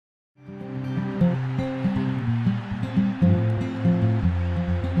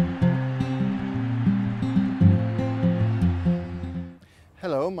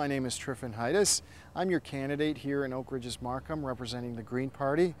my name is Trifon Haitas. I'm your candidate here in Oak Ridges Markham representing the Green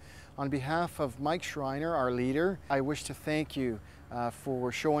Party. On behalf of Mike Schreiner, our leader, I wish to thank you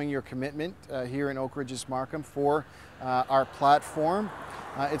for showing your commitment here in Oak Ridges Markham for our platform.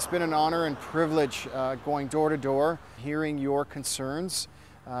 It's been an honor and privilege going door to door, hearing your concerns.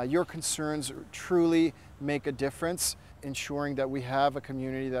 Your concerns truly make a difference, ensuring that we have a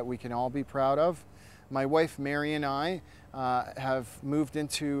community that we can all be proud of. My wife Mary and I have moved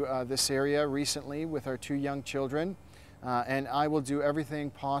into this area recently with our 2 young children, and I will do everything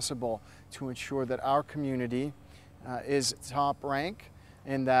possible to ensure that our community is top rank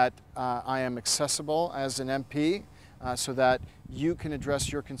and that I am accessible as an MP so that you can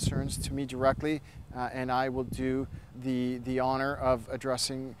address your concerns to me directly, and I will do the honor of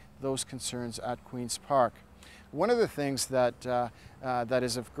addressing those concerns at Queen's Park. One of the things that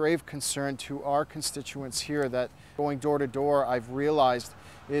is of grave concern to our constituents here, that going door to door I've realized,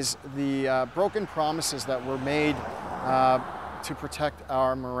 is the broken promises that were made to protect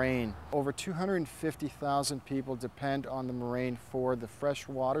our moraine. Over 250,000 people depend on the moraine for the fresh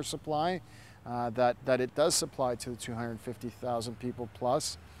water supply that it does supply to the 250,000 people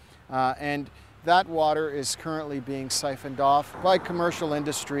plus. And that water is currently being siphoned off by commercial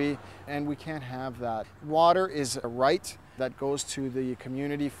industry, and we can't have that. Water is a right that goes to the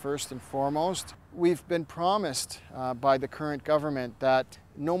community first and foremost. We've been promised by the current government that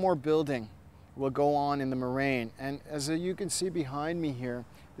no more building will go on in the moraine. And as you can see behind me here,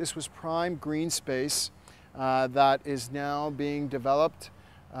 this was prime green space that is now being developed.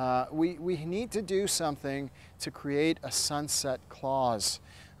 We need to do something to create a sunset clause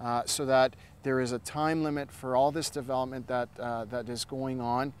so that there is a time limit for all this development that is going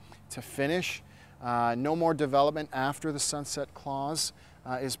on to finish. No more development after the sunset clause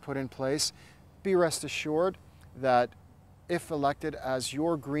is put in place. Be rest assured that if elected as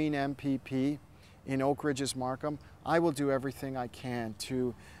your Green MPP in Oak Ridges Markham, I will do everything I can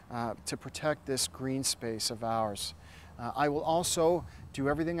to protect this green space of ours. I will also do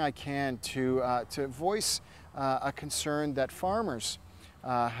everything I can to voice a concern that farmers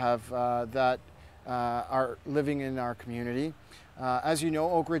have that are living in our community. As you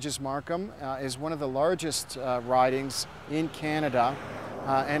know, Oak Ridges Markham is one of the largest ridings in Canada,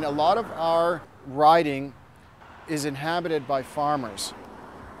 and a lot of our riding is inhabited by farmers.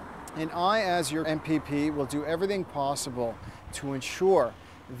 And I, as your MPP, will do everything possible to ensure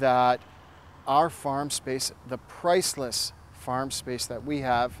that our farm space, the priceless farm space that we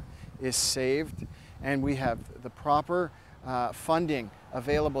have, is saved, and we have the proper funding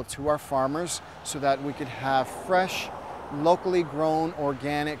available to our farmers so that we could have fresh, locally grown,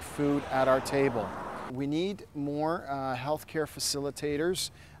 organic food at our table. We need more healthcare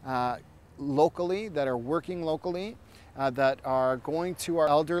facilitators locally, that are working locally, that are going to our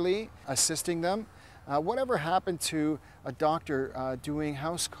elderly, assisting them. Whatever happened to a doctor doing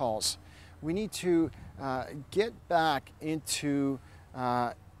house calls? We need to get back into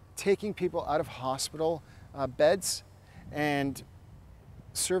taking people out of hospital beds and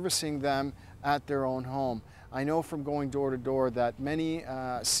servicing them at their own home. I know from going door to door that many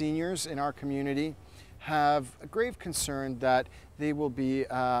seniors in our community have a grave concern that they will be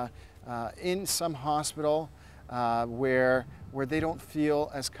in some hospital where they don't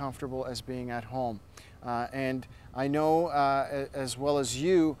feel as comfortable as being at home. And I know, as well as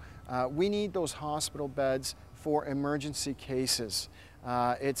you, we need those hospital beds for emergency cases.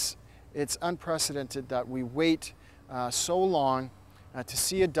 It's unprecedented that we wait so long to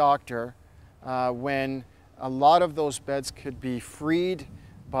see a doctor when a lot of those beds could be freed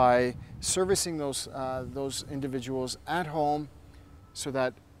by servicing those individuals at home, so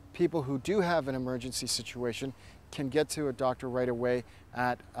that people who do have an emergency situation can get to a doctor right away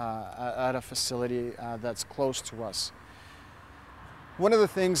at a facility that's close to us. One of the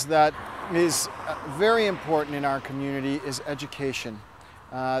things that is very important in our community is education.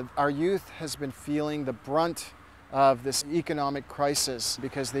 Our youth has been feeling the brunt of this economic crisis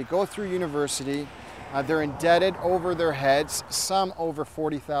because they go through university, they're indebted over their heads, some over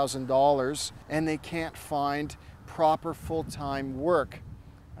 $40,000, and they can't find proper full-time work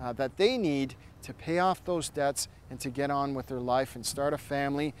that they need to pay off those debts and to get on with their life and start a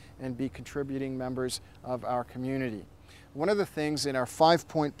family and be contributing members of our community. One of the things in our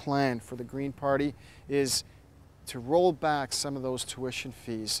 5-point plan for the Green Party is to roll back some of those tuition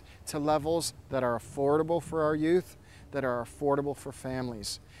fees to levels that are affordable for our youth, that are affordable for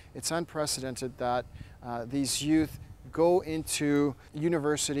families. It's unprecedented that these youth go into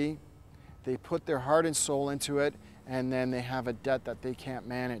university, they put their heart and soul into it, and then they have a debt that they can't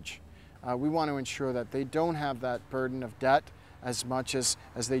manage. We want to ensure that they don't have that burden of debt as much as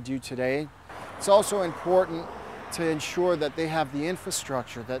they do today. It's also important to ensure that they have the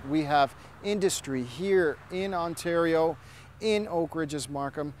infrastructure, that we have industry here in Ontario, in Oak Ridges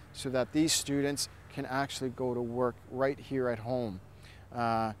Markham, so that these students can actually go to work right here at home.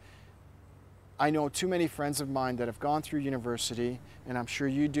 I know too many friends of mine that have gone through university, and I'm sure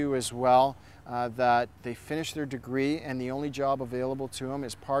you do as well, that they finish their degree and the only job available to them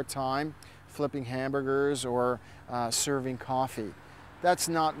is part-time, flipping hamburgers or serving coffee. That's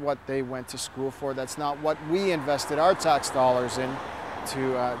not what they went to school for. That's not what we invested our tax dollars in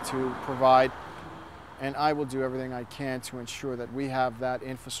to provide. And I will do everything I can to ensure that we have that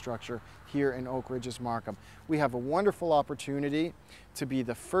infrastructure here in Oak Ridges Markham. We have a wonderful opportunity to be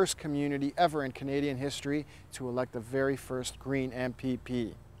the first community ever in Canadian history to elect the very first Green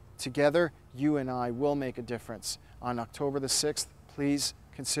MPP. Together, you and I will make a difference. On October the 6th, please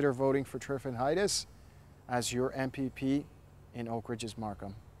consider voting for Trifon Haitas as your MPP in Oak Ridges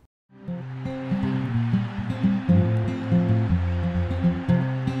Markham.